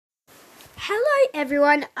Hello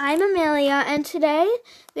everyone, I'm Amelia and today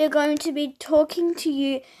we're going to be talking to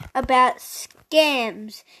you about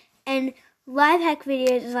scams and life hack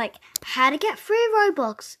videos like how to get free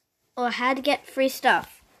Roblox or how to get free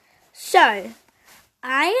stuff. So,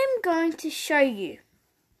 I am going to show you.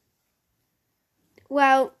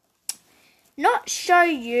 Well, not show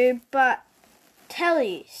you, but tell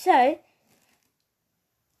you. So,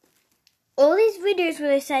 all these videos where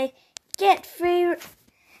they say,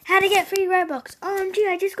 how to get free Robux. OMG,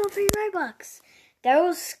 I just got free Robux. They're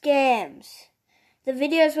all scams. The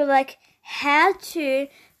videos were like how to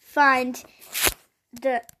find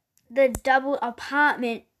the double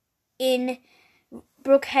apartment in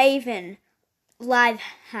Brookhaven live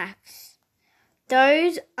hacks.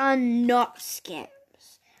 Those are not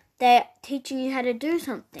scams. They're teaching you how to do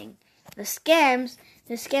something. The scam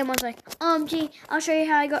was like, OMG, I'll show you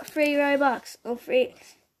how I got free Robux or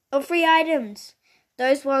free items.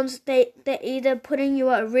 Those ones, they're either putting you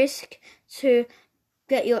at risk to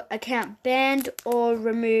get your account banned or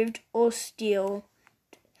removed or steal.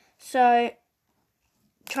 So,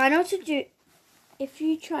 try not to do, if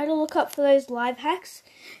you try to look up for those live hacks,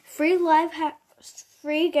 free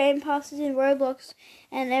game passes in Roblox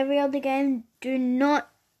and every other game do not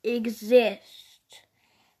exist.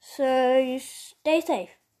 So, you stay safe.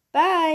 Bye.